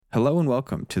Hello and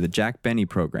welcome to the Jack Benny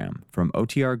program from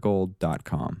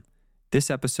OTRGold.com. This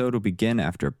episode will begin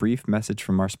after a brief message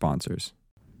from our sponsors.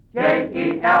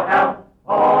 J-E-L-L-O.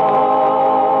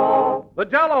 The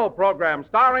Jell-O program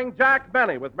starring Jack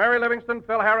Benny with Mary Livingston,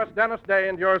 Phil Harris, Dennis Day,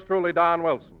 and yours truly, Don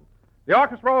Wilson. The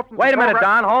orchestra opens... Wait a minute,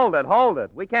 Don. Hold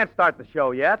it. We can't start the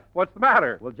show yet. What's the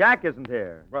matter? Well, Jack isn't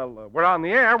here. Well, we're on the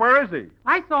air. Where is he?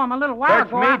 I saw him a little while Search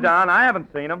ago. me, Don. I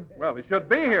haven't seen him. Well, he should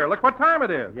be here. Look what time it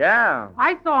is. Yeah.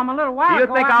 I saw him a little while Do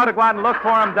ago. you think I ought to go out and look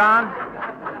for him, Don?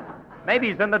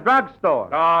 Maybe he's in the drugstore.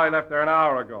 Oh, he left there an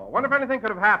hour ago. Wonder if anything could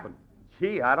have happened.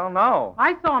 Gee, I don't know.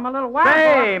 I saw him a little while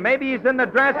Say, ago. maybe he's in the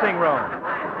dressing room.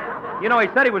 You know, he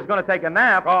said he was going to take a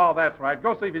nap. Oh, that's right.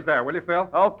 Go see if he's there, will you, Phil?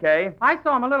 Okay. I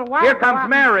saw him a little while Here ago. comes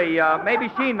Mary.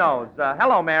 Maybe she knows.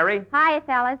 Hello, Mary. Hi,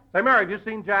 fellas. Say, Mary, have you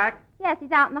seen Jack? Yes,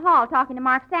 he's out in the hall talking to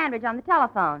Mark Sandridge on the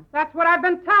telephone. That's what I've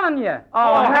been telling you.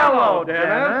 Oh, hello,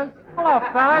 Dennis. Hello,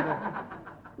 fellas.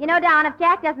 You know, Don, if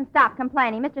Jack doesn't stop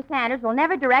complaining, Mr. Sanders will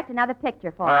never direct another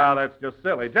picture for Well, him. that's just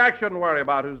silly. Jack shouldn't worry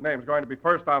about whose name's going to be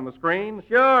first on the screen.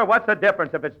 Sure, what's the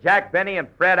difference if it's Jack Benny and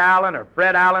Fred Allen or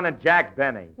Fred Allen and Jack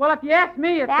Benny? Well, if you ask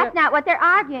me, it's... That's not what they're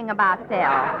arguing about, Phil.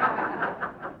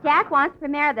 Jack wants the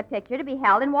premiere of the picture to be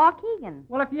held in Waukegan.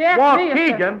 Well, if you ask me...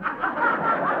 Waukegan?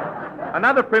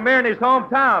 Another premiere in his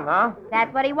hometown, huh?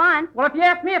 That's what he wants. Well, if you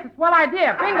ask me, it's a swell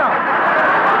idea. Bingo.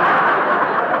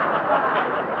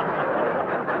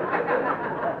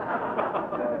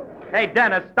 Hey,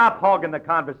 Dennis, stop hogging the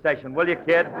conversation, will you,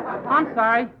 kid? I'm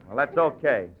sorry. Well, that's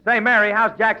okay. Say, Mary,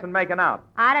 how's Jackson making out?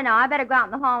 I don't know. I better go out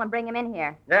in the hall and bring him in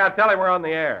here. Yeah, tell him we're on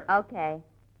the air. Okay.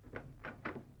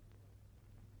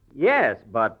 Yes,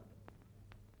 but...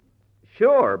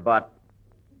 Sure, but...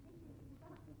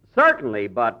 Certainly,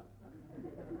 but...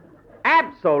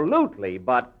 Absolutely,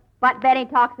 but... But Benny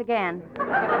talks again.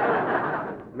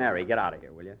 Mary, get out of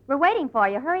here, will you? We're waiting for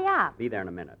you. Hurry up. Be there in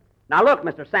a minute. Now, look,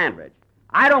 Mr. Sandridge.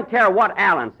 I don't care what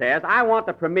Allen says. I want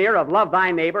the premiere of Love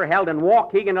Thy Neighbor held in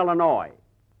Waukegan, Illinois.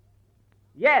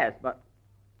 Yes, but...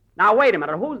 Now, wait a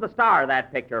minute. Who's the star of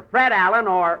that picture? Fred Allen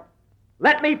or...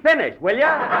 Let me finish, will you?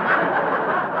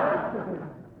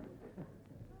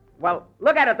 Well,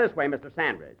 look at it this way, Mr.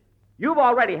 Sandridge. You've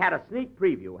already had a sneak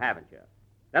preview, haven't you?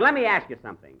 Now, let me ask you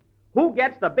something. Who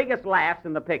gets the biggest laughs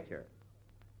in the picture?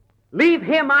 Leave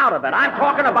him out of it. I'm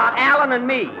talking about Allen and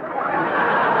me.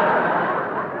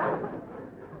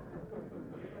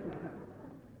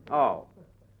 Oh.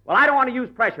 Well, I don't want to use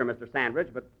pressure, Mr.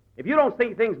 Sandridge, but if you don't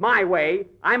see things my way,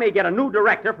 I may get a new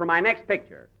director for my next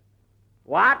picture.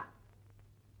 What?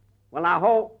 Well, now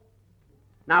hold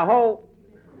on,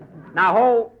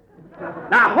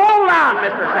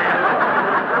 Mr. Sandridge.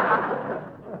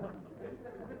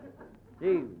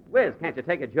 Gee whiz, can't you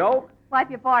take a joke? Wipe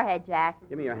your forehead, Jack.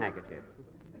 Give me your handkerchief.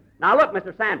 Now, look,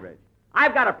 Mr. Sandridge,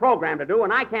 I've got a program to do,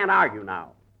 and I can't argue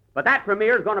now. But that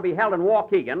premiere is going to be held in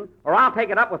Waukegan, or I'll take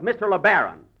it up with Mr.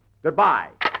 LeBaron. Goodbye.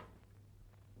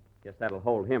 Guess that'll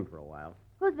hold him for a while.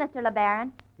 Who's Mr.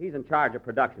 LeBaron? He's in charge of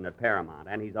production at Paramount,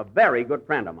 and he's a very good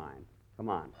friend of mine. Come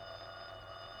on.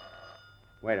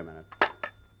 Wait a minute.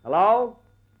 Hello?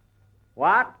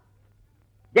 What?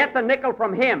 Get the nickel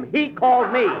from him. He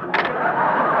called me.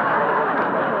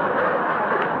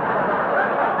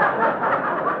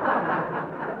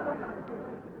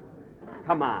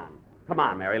 Come on. Come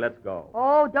on, Mary, let's go.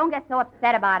 Oh, don't get so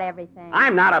upset about everything.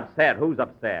 I'm not upset. Who's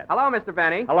upset? Hello, Mr.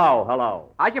 Benny. Hello.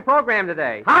 How's your program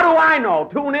today? How do I know?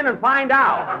 Tune in and find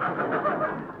out.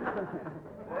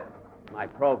 My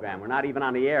program. We're not even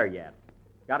on the air yet.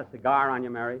 Got a cigar on you,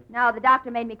 Mary? No, the doctor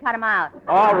made me cut him out.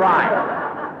 All right.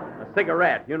 A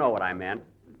cigarette. You know what I meant.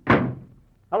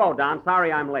 Hello, Don.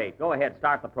 Sorry I'm late. Go ahead.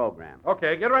 Start the program.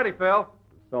 Okay, get ready, Phil.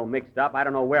 So mixed up, I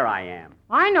don't know where I am.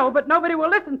 I know, but nobody will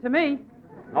listen to me.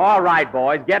 All right,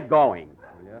 boys. Get going.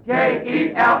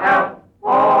 J-E-L-L-O.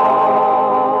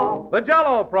 The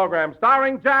Jell-O program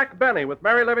starring Jack Benny with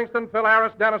Mary Livingston, Phil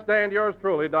Harris, Dennis Day, and yours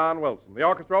truly, Don Wilson. The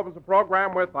orchestra opens the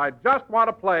program with I Just Want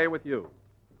to Play With You.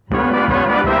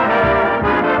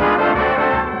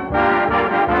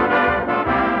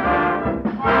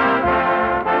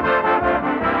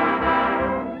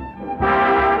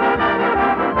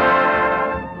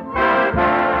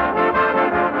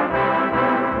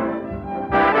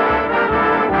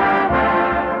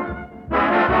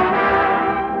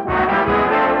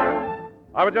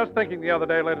 I was just thinking the other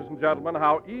day, ladies and gentlemen,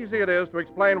 how easy it is to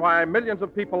explain why millions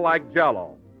of people like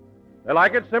Jell-O. They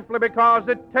like it simply because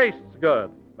it tastes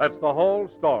good. That's the whole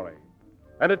story.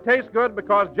 And it tastes good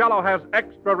because Jell-O has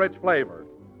extra rich flavor.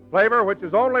 Flavor which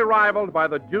is only rivaled by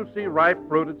the juicy, ripe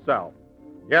fruit itself.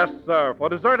 Yes, sir, for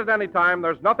dessert at any time,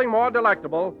 there's nothing more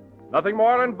delectable, nothing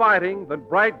more inviting than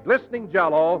bright, glistening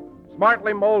Jell-O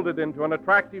smartly molded into an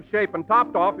attractive shape and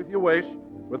topped off, if you wish,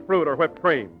 with fruit or whipped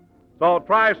cream. So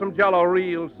try some Jell-O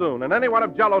real soon, and any one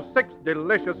of Jell-O's 6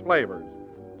 delicious flavors: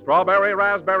 strawberry,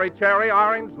 raspberry, cherry,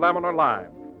 orange, lemon, or lime.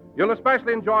 You'll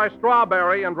especially enjoy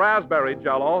strawberry and raspberry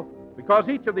Jell-O because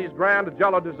each of these grand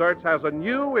Jell-O desserts has a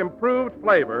new, improved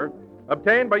flavor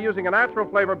obtained by using a natural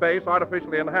flavor base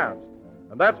artificially enhanced.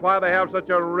 And that's why they have such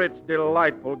a rich,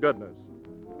 delightful goodness.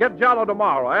 Get Jell-O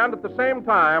tomorrow, and at the same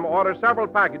time, order several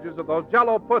packages of those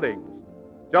Jell-O puddings.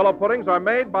 Jell-O puddings are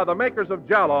made by the makers of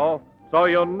Jell-O, so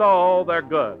you'll know they're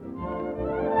good.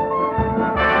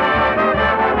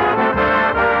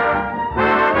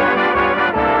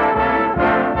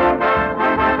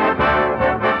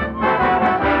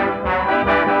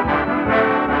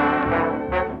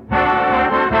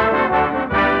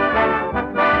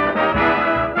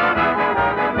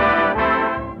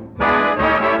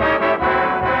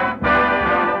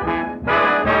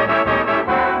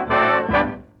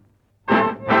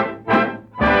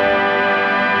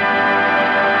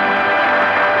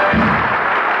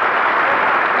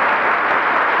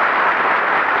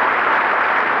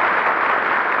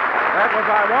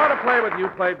 With you,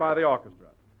 played by the orchestra.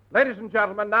 Ladies and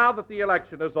gentlemen, now that the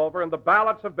election is over and the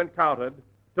ballots have been counted,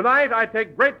 tonight I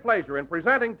take great pleasure in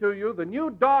presenting to you the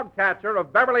new dog catcher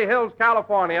of Beverly Hills,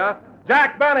 California,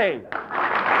 Jack Benny.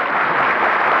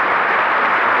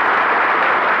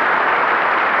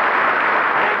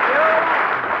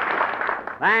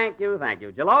 Thank you.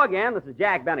 Hello again, this is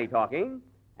Jack Benny talking.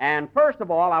 And first of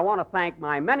all, I want to thank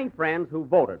my many friends who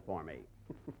voted for me.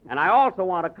 And I also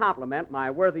want to compliment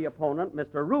my worthy opponent,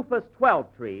 Mr. Rufus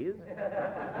Twelvetrees,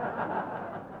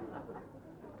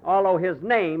 although his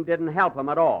name didn't help him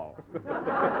at all.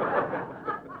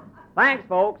 Thanks,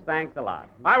 folks. Thanks a lot.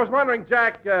 I was wondering,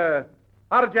 Jack,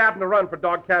 how did you happen to run for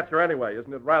dog catcher anyway?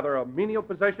 Isn't it rather a menial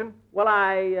position? Well,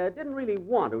 I didn't really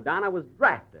want to, Don. I was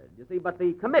drafted, you see, but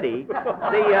the committee,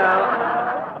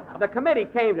 the committee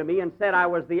came to me and said I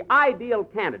was the ideal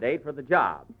candidate for the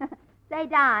job. Say,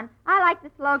 Don, I like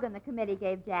the slogan the committee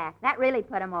gave Jack. That really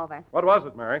put him over. What was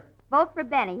it, Mary? Vote for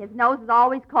Benny. His nose is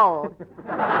always cold.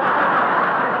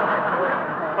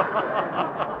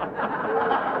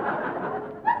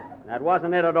 That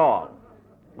wasn't it at all.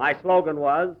 My slogan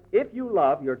was, if you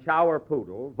love your chow or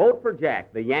poodle, vote for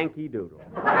Jack, the Yankee Doodle.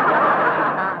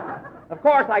 Of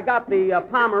course, I got the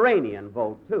Pomeranian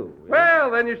vote, too.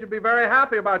 Well, then you should be very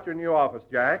happy about your new office,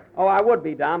 Jack. Oh, I would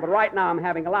be, Don, but right now I'm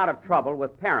having a lot of trouble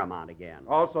with Paramount again.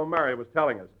 Also, Mary was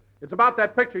telling us. It's about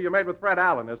that picture you made with Fred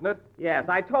Allen, isn't it? Yes,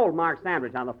 I told Mark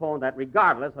Sandridge on the phone that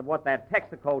regardless of what that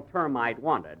Texaco termite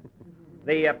wanted,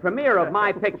 the premiere of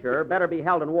my picture better be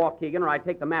held in Waukegan or I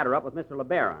take the matter up with Mr.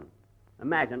 LeBaron.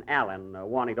 Imagine Allen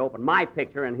wanting to open my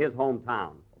picture in his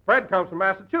hometown. Fred comes from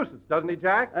Massachusetts, doesn't he,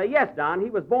 Jack? Yes, Don.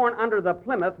 He was born under the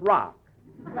Plymouth Rock.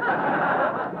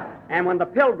 And when the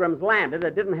Pilgrims landed,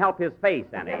 it didn't help his face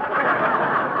any.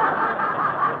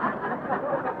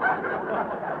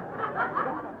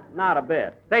 Not a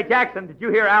bit. Say, Jackson, did you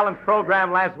hear Allen's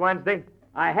program last Wednesday?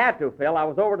 I had to, Phil. I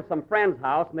was over to some friend's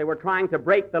house, and they were trying to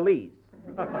break the lease.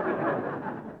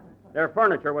 Their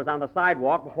furniture was on the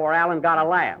sidewalk before Allen got a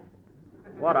laugh.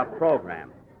 What a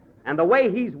program. And the way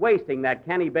he's wasting that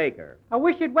Kenny Baker. I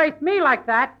wish you'd waste me like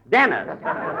that. Dennis!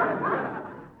 Now,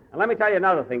 let me tell you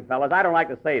another thing, fellas. I don't like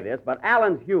to say this, but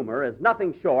Allen's humor is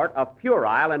nothing short of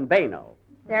puerile and banal.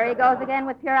 There he goes again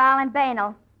with puerile and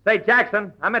banal. Say,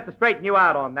 Jackson, I meant to straighten you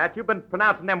out on that. You've been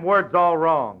pronouncing them words all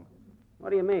wrong. What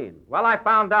do you mean? Well, I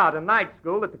found out in night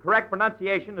school that the correct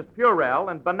pronunciation is puerile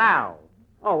and banal.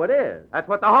 Oh, it is? That's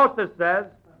what the hostess says.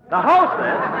 The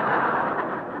hostess?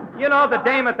 You know, the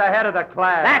dame at the head of the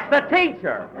class. That's the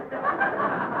teacher.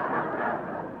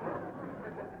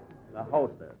 The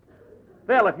hostess.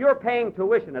 Phil, if you're paying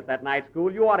tuition at that night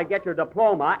school, you ought to get your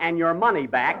diploma and your money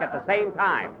back at the same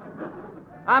time.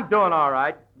 I'm doing all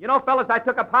right. You know, fellas, I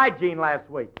took up hygiene last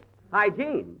week.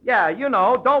 Hygiene? Yeah, you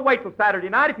know, don't wait till Saturday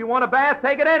night. If you want a bath,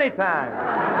 take it any time.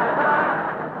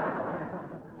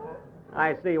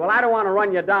 I see. Well, I don't want to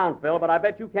run you down, Phil, but I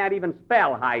bet you can't even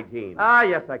spell hygiene. Ah,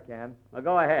 yes, I can. Well,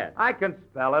 go ahead. I can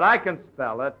spell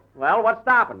it. Well, what's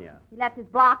stopping you? He left his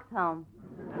blocks home.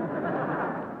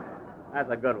 That's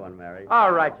a good one, Mary.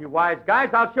 All right, you wise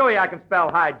guys, I'll show you I can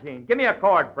spell hygiene. Give me a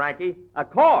chord, Frankie. A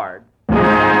chord?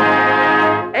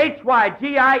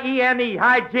 Hygiene,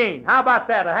 hygiene. How about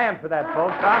that? A hand for that,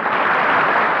 folks, huh?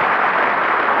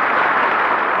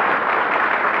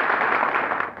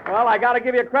 Well, I got to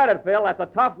give you credit, Phil. That's a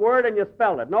tough word, and you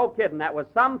spelled it. No kidding. That was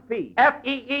some feat.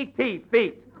 F-E-E-T,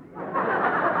 feet.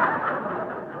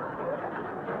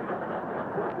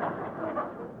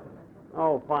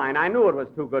 Oh, fine. I knew it was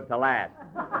too good to last.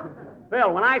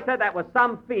 Phil, when I said that was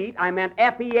some feet, I meant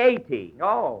F-E-A-T.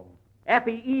 Oh.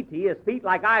 F-E-E-T is feet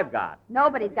like I've got.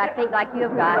 Nobody's got feet like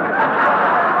you've got.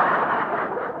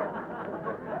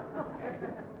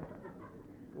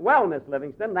 Well, Miss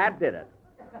Livingston, that did it.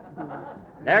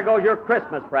 There goes your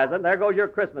Christmas present. There goes your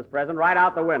Christmas present right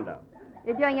out the window.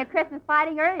 You're doing your Christmas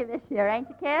fighting early this year, ain't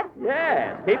you, kid?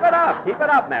 Yes, keep it up. Keep it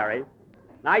up, Mary.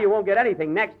 Now you won't get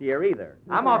anything next year either.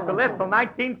 I'm off the list till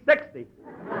 1960.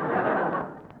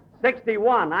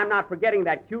 61. I'm not forgetting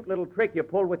that cute little trick you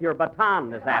pulled with your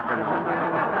baton this afternoon.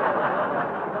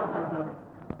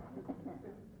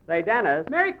 Say, Dennis.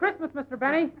 Merry Christmas, Mr.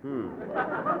 Benny.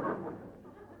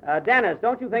 Dennis,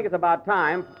 don't you think it's about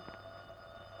time...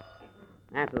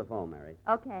 Answer the phone, Mary.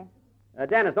 Okay.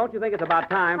 Dennis, don't you think it's about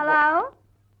time Hello?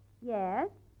 Yes?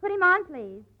 Put him on,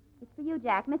 please. It's for you,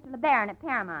 Jack. Mr. LeBaron at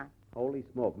Paramount. Holy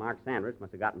smoke, Mark Sanders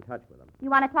must have got in touch with him. You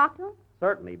want to talk to him?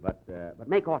 Certainly, but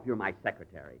make off you're my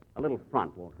secretary. A little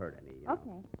front won't hurt any. You know.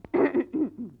 Okay.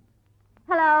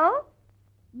 Hello?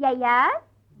 Yes?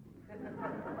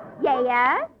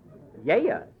 Yes?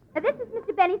 Yes. This is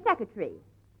Mr. Benny's secretary.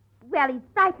 Well, he's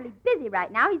frightfully busy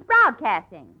right now. He's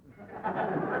broadcasting.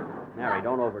 Mary,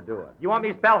 don't overdo it. You want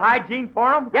me to spell hygiene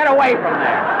for him? Get away from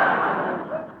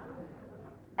there.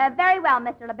 Very well,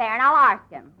 Mr. LeBaron. I'll ask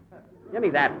him. Give me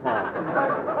that phone.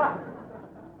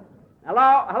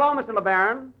 Hello, Mr.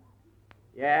 LeBaron.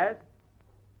 Yes?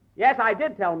 Yes, I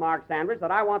did tell Mark Sanders that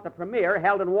I want the premiere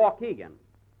held in Waukegan.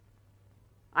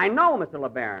 I know, Mr.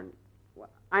 LeBaron.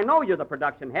 I know you're the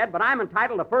production head, but I'm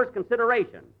entitled to first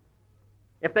consideration.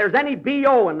 If there's any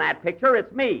B.O. in that picture,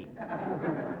 it's me.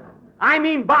 I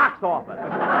mean box office.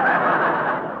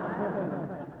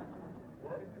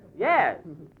 Yes.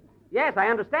 Yes, I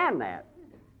understand that.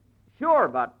 Sure,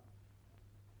 but...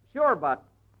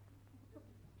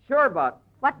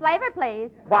 What flavor,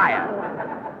 please? Quiet.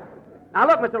 Now,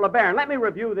 look, Mr. LeBaron, let me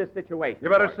review this situation. You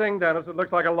better sing, Dennis. It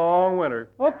looks like a long winter.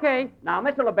 Okay. Now,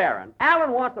 Mr. LeBaron,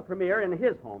 Alan wants the premiere in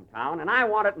his hometown, and I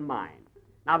want it in mine.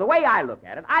 Now, the way I look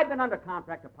at it, I've been under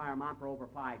contract to Paramount for over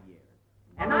 5 years.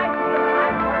 And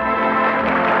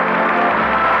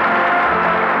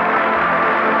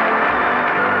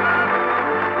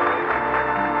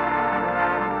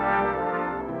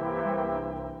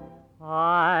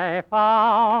I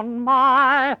found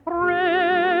my thrill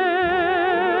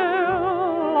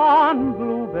on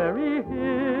Blueberry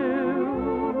Hill,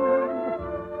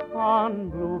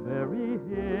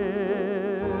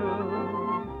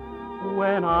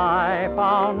 when I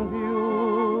found you.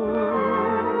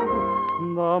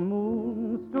 The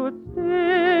moon stood still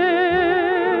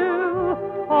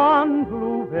on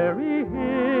Blueberry Hill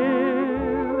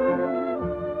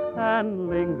and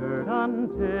lingered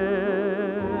until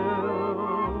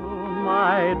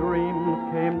my dreams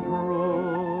came true.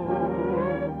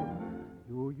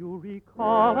 Do you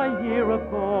recall a year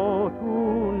ago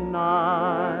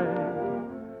tonight?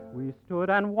 We stood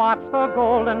and watched the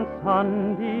golden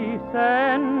sun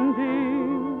descending.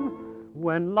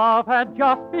 When love had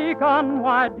just begun,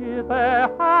 why did there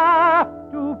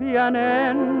have to be an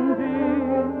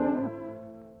ending?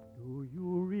 Do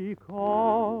you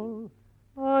recall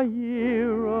a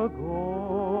year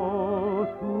ago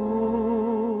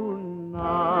tonight?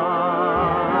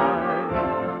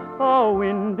 The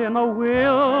wind in the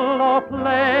willow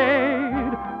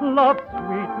played love's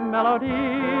sweet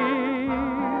melody.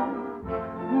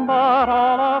 But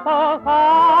all of the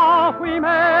vows we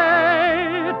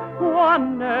made were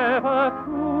never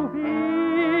to be.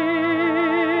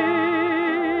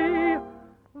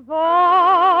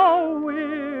 Though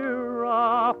we're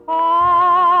apart,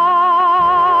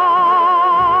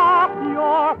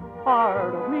 you're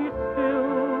part of me still,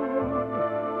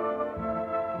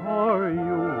 for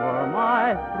you were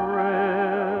my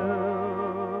thrill.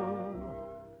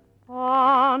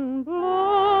 On Blueberry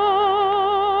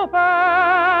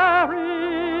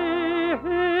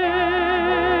Hill.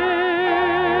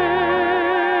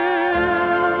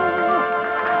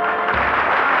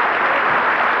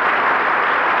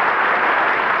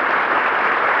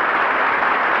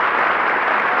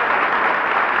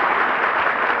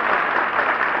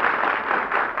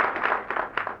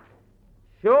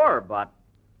 Sure, but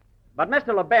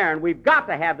Mr. LeBaron, we've got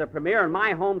to have the premiere in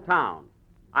my hometown.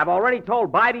 I've already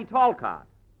told Bidey Talcott.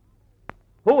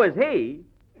 Who is he?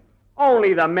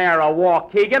 Only the mayor of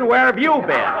Waukegan. Where have you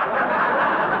been?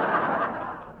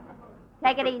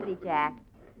 Take it easy, Jack.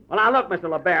 Well, now, look, Mr.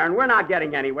 LeBaron, we're not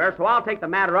getting anywhere, so I'll take the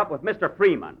matter up with Mr.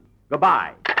 Freeman.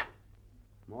 Goodbye.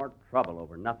 More trouble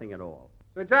over nothing at all.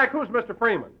 Say, Jack, who's Mr.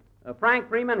 Freeman? Frank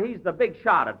Freeman, he's the big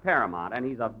shot at Paramount, and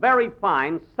he's a very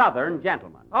fine Southern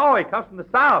gentleman. Oh, he comes from the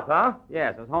South, huh?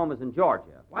 Yes, his home is in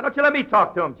Georgia. Why don't you let me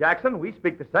talk to him, Jackson? We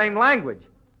speak the same language.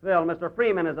 Phil, Mr.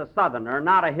 Freeman is a Southerner,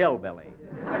 not a hillbilly.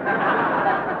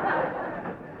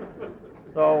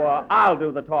 So I'll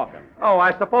do the talking. Oh,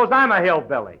 I suppose I'm a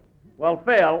hillbilly. Well,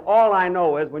 Phil, all I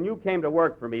know is when you came to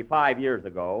work for me 5 years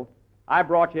ago, I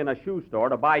brought you in a shoe store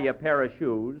to buy you a pair of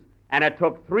shoes, and it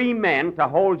took 3 men to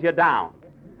hold you down.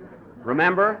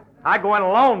 Remember? I go in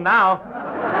alone now.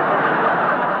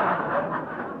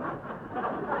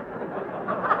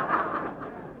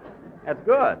 That's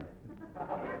good.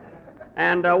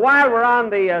 And while we're on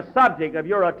the subject of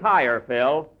your attire,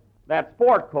 Phil, that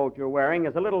sport coat you're wearing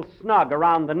is a little snug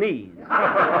around the knees.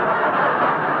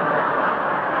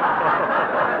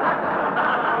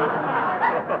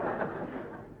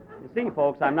 You see,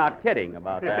 folks, I'm not kidding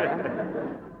about that.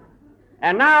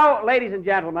 And now, ladies and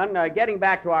gentlemen, getting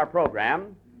back to our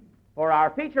program, for our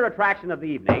feature attraction of the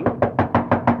evening.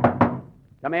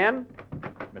 Come in.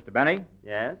 Mr. Benny,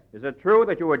 Yes? is it true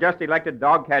that you were just elected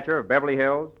dog catcher of Beverly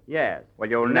Hills? Yes. Well,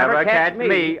 you'll never catch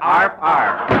me. Arf,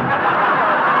 arf.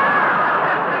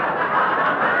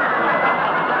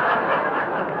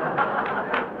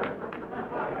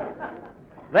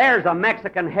 There's a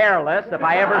Mexican hairless if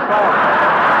I ever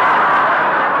saw it.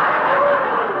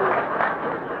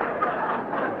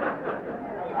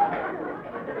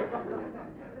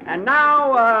 And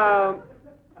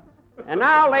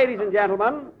now, ladies and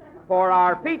gentlemen, for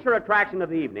our feature attraction of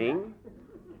the evening,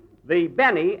 the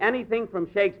Benny Anything from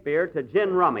Shakespeare to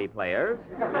Gin Rummy Players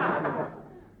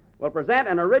will present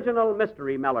an original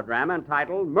mystery melodrama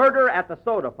entitled Murder at the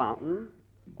Soda Fountain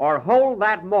or Hold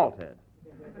That Malted.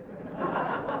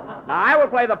 Now, I will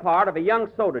play the part of a young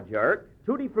soda jerk,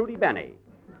 Tutti Frutti Benny.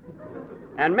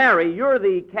 And Mary, you're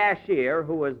the cashier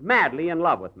who is madly in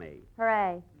love with me.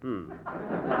 Hooray.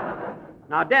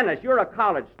 Now, Dennis, you're a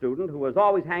college student who is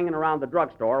always hanging around the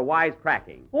drugstore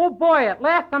wisecracking. Oh, boy, at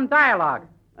last some dialogue.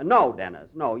 No, Dennis,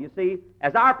 no. You see,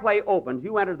 as our play opens,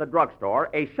 you enter the drugstore,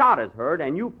 a shot is heard,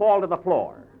 and you fall to the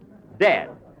floor. Dead.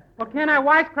 Well, can I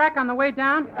wisecrack on the way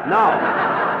down? No.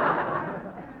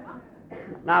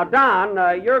 Now,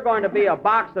 Don, you're going to be a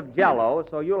box of Jell-O,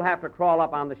 so you'll have to crawl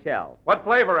up on the shelf. What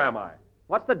flavor am I?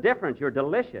 What's the difference? You're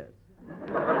delicious.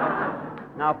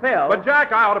 Now, Phil... But,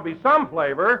 Jack, I ought to be some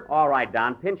flavor. All right,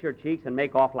 Don, pinch your cheeks and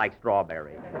make off like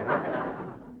strawberry.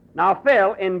 Now,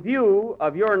 Phil, in view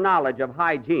of your knowledge of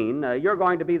hygiene, you're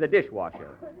going to be the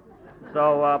dishwasher.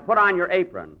 So put on your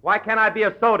apron. Why can't I be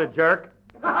a soda jerk?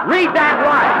 Read that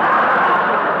right!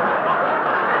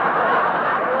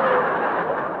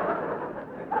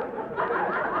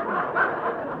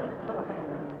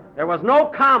 There was no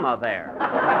comma there.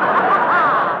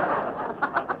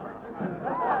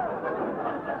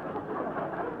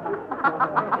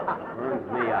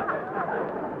 Burns me up.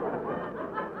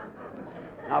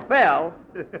 Now, Phil,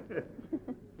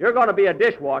 you're going to be a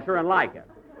dishwasher and like it.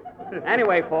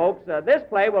 Anyway, folks, this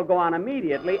play will go on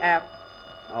immediately after...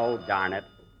 Oh, darn it.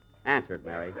 Answer it,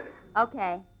 Mary.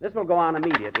 Okay. This will go on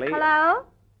immediately. Hello?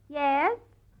 Yes?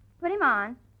 Put him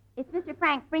on. It's Mr.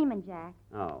 Frank Freeman, Jack.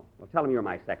 Oh, well, tell him you're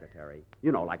my secretary.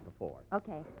 You know, like before.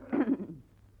 Okay.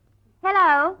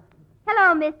 Hello?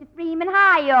 Hello, Mr. Freeman.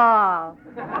 Hi, y'all.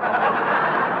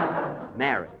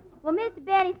 Mary. Well, Mr.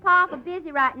 Benny's awful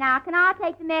busy right now. Can I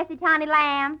take the message, honey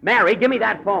lamb? Mary, give me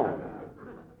that phone.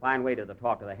 Fine way to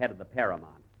talk to the head of the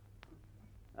Paramount.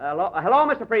 Hello,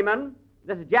 Mr. Freeman.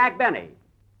 This is Jack Benny.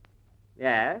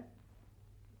 Yes?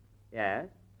 Yes?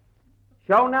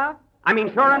 Sure enough?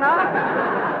 Sure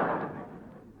enough?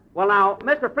 Well, now,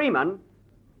 Mr. Freeman,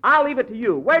 I'll leave it to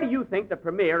you. Where do you think the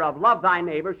premiere of Love Thy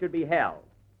Neighbor should be held?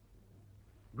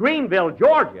 Greenville,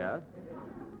 Georgia?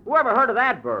 Who ever heard of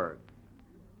that burg?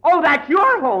 Oh, that's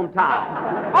your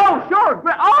hometown. Oh, sure.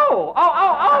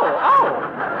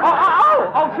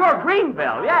 Sure,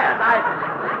 Greenville. Yes,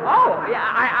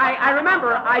 I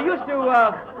remember. I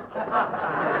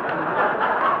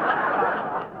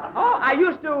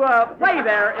used to play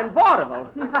there in vaudeville.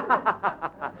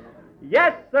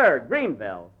 Yes, sir,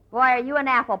 Greenville. Boy, are you an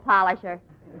apple polisher.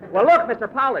 Well, look, Mr.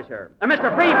 Polisher.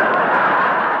 Mr. Freeman.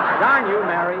 Darn you,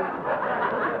 Mary.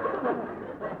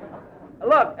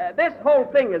 Look, this whole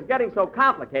thing is getting so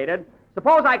complicated.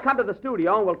 Suppose I come to the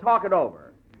studio and we'll talk it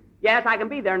over. Yes, I can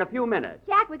be there in a few minutes.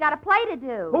 Jack, we got a play to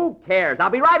do. Who cares? I'll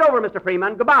be right over, Mr.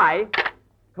 Freeman. Goodbye.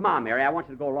 Come on, Mary. I want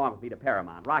you to go along with me to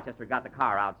Paramount. Rochester got the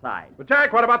car outside. But,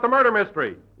 Jack, what about the murder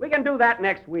mystery? We can do that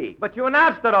next week. But you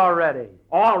announced it already.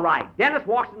 All right. Dennis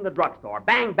walks in the drugstore.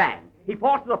 Bang, bang. He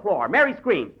falls to the floor. Mary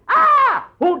screams, "Ah!"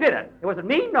 Yeah. Who did it? Was it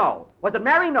me? No. Was it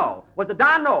Mary? No. Was it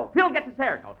Don? No. Phil gets his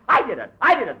hair cut. I did it.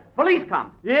 Police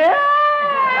come. Yeah!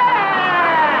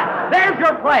 There's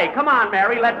your play. Come on,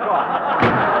 Mary. Let's go.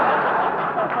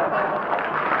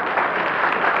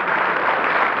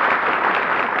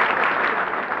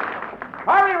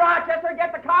 Hurry, Rochester.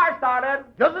 Get the car started.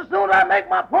 Just as soon as I make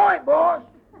my point, boss.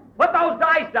 Put those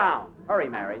dice down. Hurry,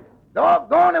 Mary.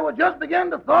 Doggone, it will just begin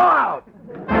to thaw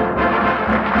out.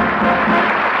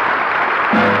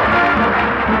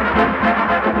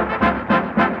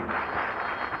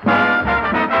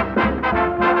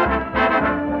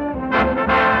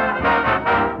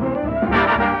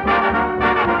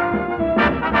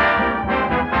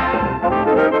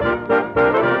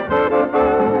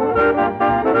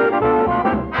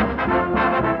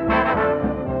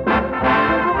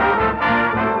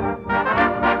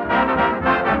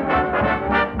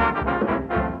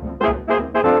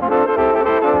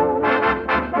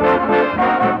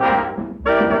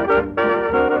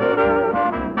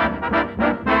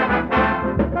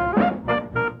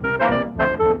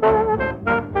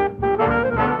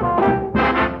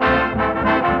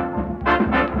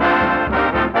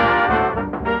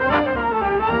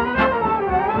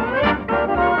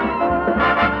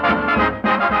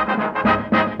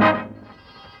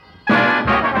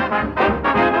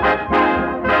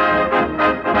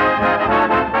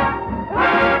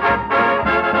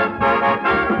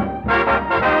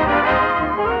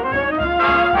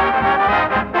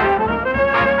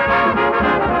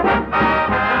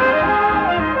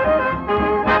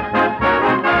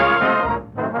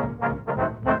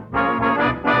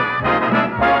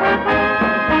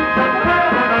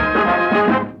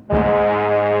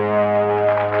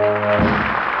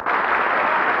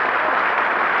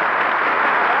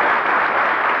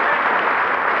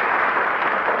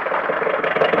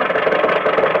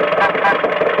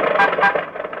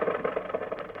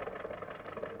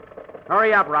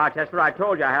 Hurry up, Rochester. I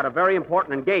told you I had a very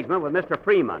important engagement with Mr.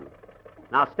 Freeman.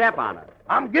 Now step on it.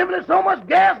 I'm giving it so much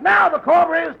gas now, the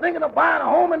carburetor's thinking of buying a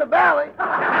home in the valley.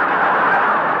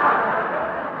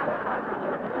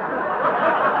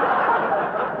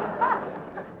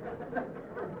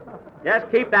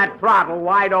 Just keep that throttle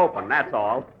wide open, that's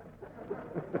all.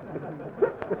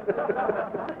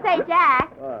 Say,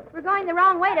 Jack, What? we're going the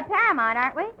wrong way to Paramount,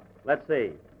 aren't we? Let's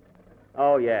see.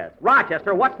 Oh, yes.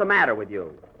 Rochester, what's the matter with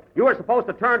you? You were supposed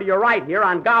to turn to your right here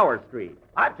on Gower Street.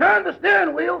 I turned the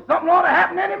steering wheel. Something ought to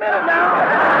happen any minute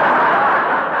now.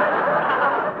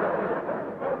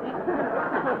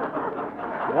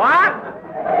 What?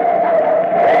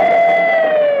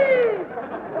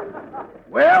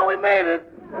 Well, we made it.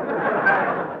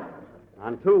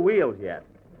 On two wheels yet.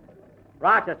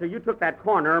 Rochester, you took that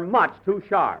corner much too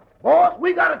sharp. Boss,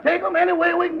 we got to take them any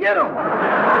way we can get them.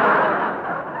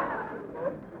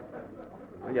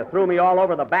 Well, you threw me all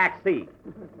over the back seat.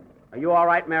 Are you all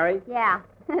right, Mary? Yeah.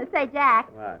 Say,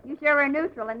 Jack, What? you sure were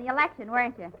neutral in the election,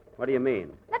 weren't you? What do you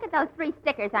mean? Look at those 3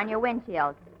 stickers on your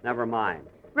windshield. Never mind.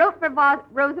 Root for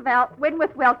Roosevelt, win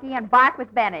with Wilkie, and bark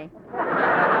with Benny.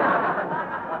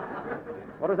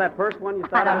 What was that first one you I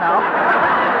started? don't know.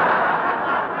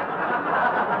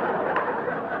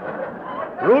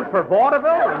 Root for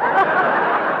vaudeville?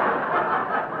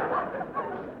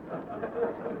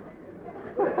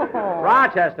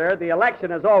 Rochester, the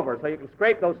election is over, so you can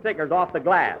scrape those stickers off the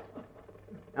glass.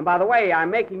 And by the way,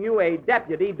 I'm making you a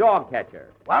deputy dog catcher.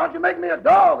 Why don't you make me a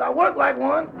dog? I work like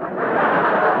one.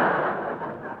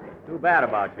 Too bad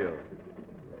about you.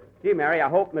 Gee, Mary, I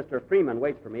hope Mr. Freeman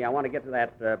waits for me. I want to get to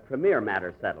that premiere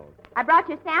matter settled. I brought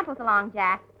your samples along,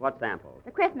 Jack. What samples?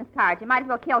 The Christmas cards. You might as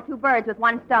well kill 2 birds with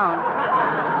 1 stone.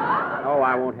 Oh,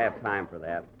 I won't have time for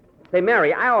that. Say,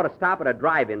 Mary, I ought to stop at a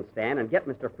drive-in stand and get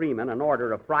Mr. Freeman an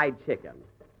order of fried chicken.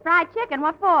 Fried chicken?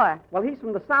 What for? Well, he's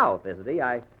from the South, isn't he?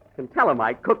 I can tell him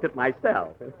I cooked it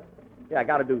myself. Yeah, I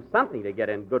got to do something to get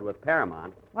in good with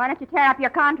Paramount. Why don't you tear up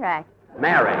your contract?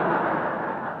 Mary,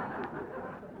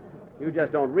 you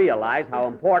just don't realize how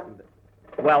important...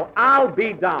 Well, I'll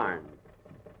be darned.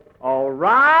 Oh,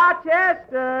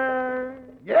 Rochester!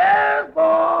 Yes,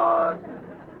 boss.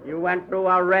 You went through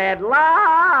a red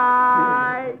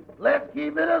light. Let's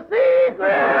keep it a secret.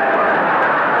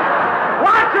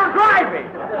 Watch your driving!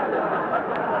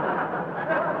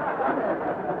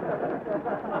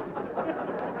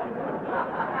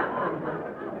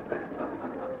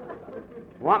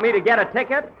 Want me to get a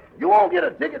ticket? You won't get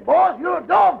a ticket, boss. You're a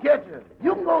dog catcher.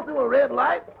 You can go through a red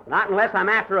light. Not unless I'm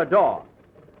after a dog.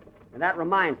 And that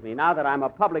reminds me, now that I'm a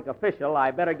public official,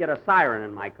 I better get a siren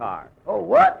in my car. Oh,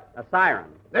 what? A siren.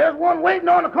 There's one waiting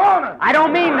on the corner. I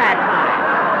don't mean that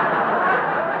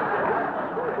kind.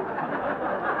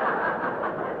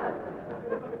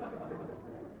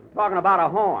 talking about a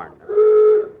horn.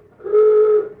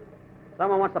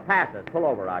 Someone wants to pass us. Pull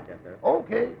over, Rochester.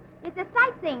 Okay. It's a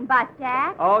sightseeing bus,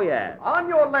 Jack. Oh, yes. On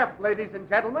your left, ladies and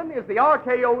gentlemen, is the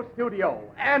RKO studio.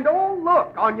 And oh,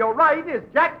 look, on your right is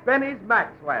Jack Benny's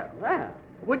Maxwell. Well,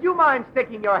 Would you mind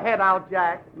sticking your head out,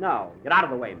 Jack? no. Get out of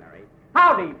the way, Mary.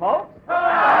 Howdy, folks.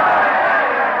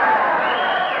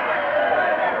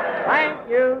 Thank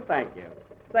you, thank you.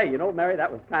 Say, you know, Mary,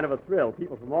 that was kind of a thrill.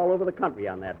 People from all over the country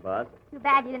on that bus. Too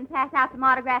bad you didn't pass out some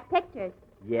autographed pictures.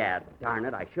 Yeah, darn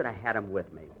it, I should have had them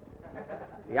with me.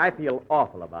 See, I feel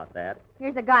awful about that.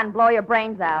 Here's a gun. Blow your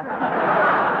brains out.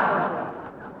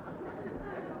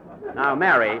 Now,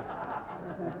 Mary,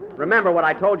 remember what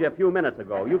I told you a few minutes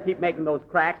ago. You keep making those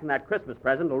cracks, and that Christmas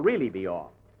present will really be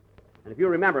off. And if you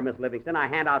remember, Miss Livingston, I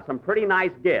hand out some pretty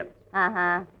nice gifts.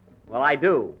 Uh-huh. Well, I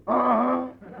do. Uh-huh.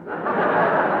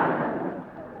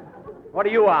 What are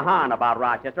you a-hahing about,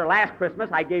 Rochester? Last Christmas,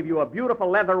 I gave you a beautiful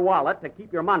leather wallet to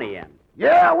keep your money in.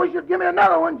 Yeah, I wish you'd give me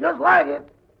another one just like it.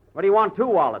 What do you want two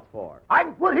wallets for? I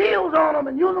can put heels on them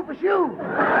and use them for shoes.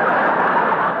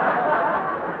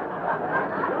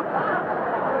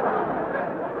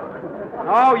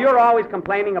 Oh, you're always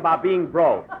complaining about being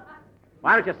broke.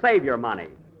 Why don't you save your money?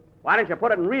 Why don't you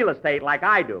put it in real estate like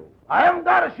I do? I haven't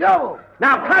got a shovel.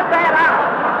 Now cut that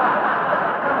out!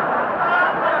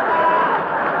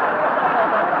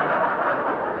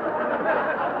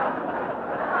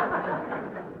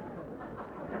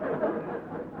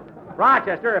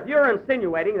 Rochester, if you're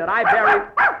insinuating that I buried...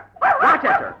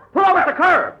 Rochester, pull over at the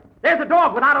curb. There's a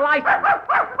dog without a license.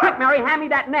 Quick, Mary, hand me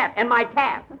that net and my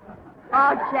cat.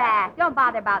 Oh, Jack, don't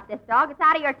bother about this dog. It's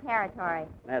out of your territory.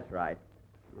 That's right.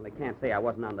 Well, they can't say I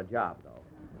wasn't on the job, though.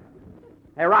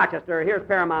 Hey, Rochester, here's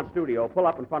Paramount Studio. Pull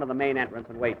up in front of the main entrance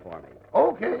and wait for me.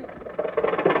 Okay.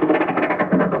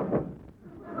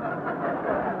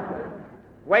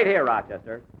 Wait here,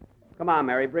 Rochester. Come on,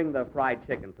 Mary, bring the fried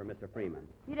chicken for Mr. Freeman.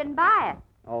 You didn't buy it.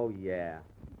 Oh, yeah.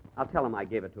 I'll tell him I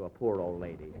gave it to a poor old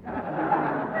lady.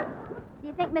 Do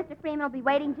you think Mr. Freeman will be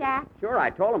waiting, Jack? Sure,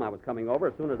 I told him I was coming over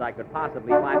as soon as I could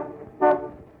possibly find...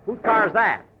 Whose car's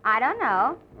that? I don't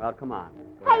know. Well, come on.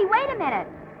 Hey, wait a minute.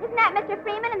 Isn't that Mr.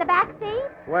 Freeman in the back seat?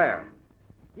 Where?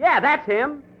 Yeah, that's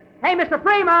him. Hey, Mr.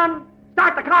 Freeman!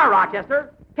 Start the car,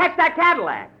 Rochester. Catch that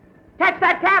Cadillac. Catch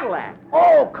that Cadillac.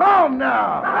 Oh, come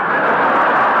now.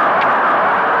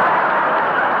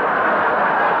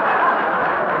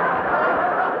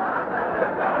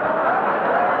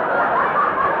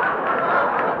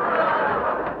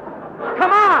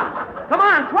 Come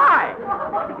on, try.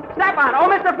 Step on. Oh,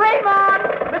 Mr. Freeman!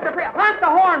 Mr. Freeman, honk the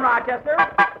horn, Rochester.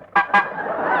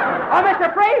 Oh,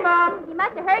 Mr. Freeman! He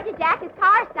must have heard you, Jack. His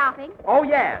car's stopping. Oh,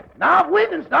 yes. Now, if we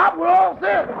can stop, we're all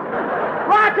set.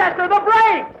 Rochester, the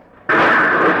brakes!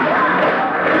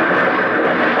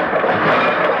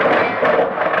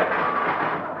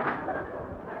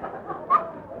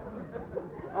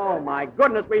 Oh, my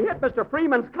goodness, we hit Mr.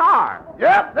 Freeman's car.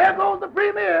 Yep, there goes the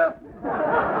premier.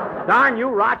 Darn you,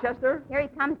 Rochester. Here he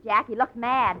comes, Jack. He looks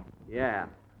mad. Yeah.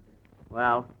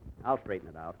 Well, I'll straighten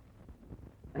it out.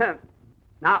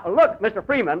 Now, look, Mr.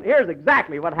 Freeman, here's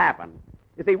exactly what happened.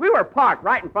 You see, we were parked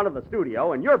right in front of the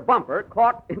studio, and your bumper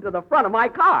caught into the front of my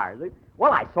car.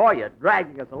 Well, I saw you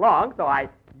dragging us along, so I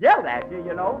yelled at you,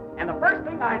 you know, and the first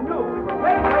thing I knew, we were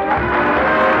way up.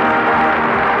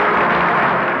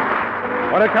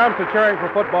 When it comes to cheering for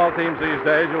football teams these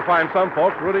days, you'll find some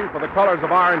folks rooting for the colors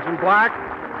of orange and black,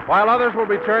 while others will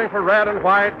be cheering for red and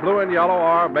white, blue and yellow,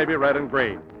 or maybe red and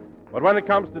green. But when it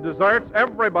comes to desserts,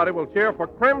 everybody will cheer for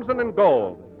crimson and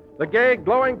gold, the gay,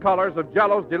 glowing colors of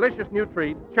Jell-O's delicious new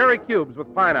treat, cherry cubes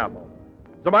with pineapple.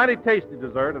 It's a mighty tasty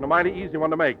dessert and a mighty easy one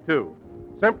to make, too.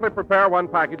 Simply prepare one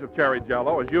package of cherry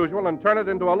Jell-O, as usual, and turn it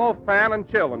into a loaf pan and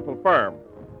chill until firm.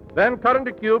 Then cut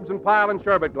into cubes and pile in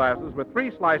sherbet glasses with 3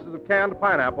 slices of canned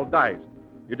pineapple diced.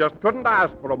 You just couldn't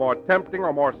ask for a more tempting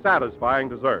or more satisfying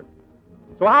dessert.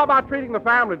 So how about treating the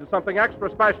family to something extra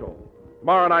special?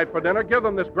 Tomorrow night for dinner, give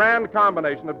them this grand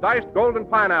combination of diced golden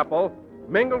pineapple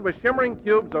mingled with shimmering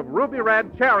cubes of ruby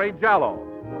red cherry Jell-O.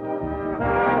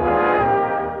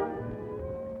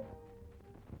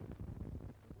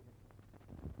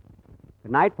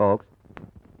 Good night, folks.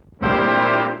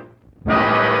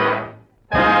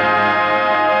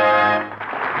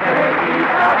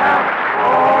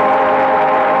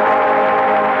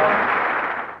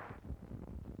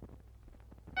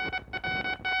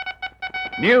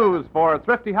 News for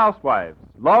thrifty housewives.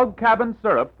 Log cabin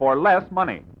syrup for less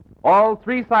money. All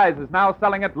 3 sizes now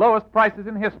selling at lowest prices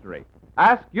in history.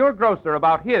 Ask your grocer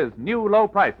about his new low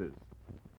prices.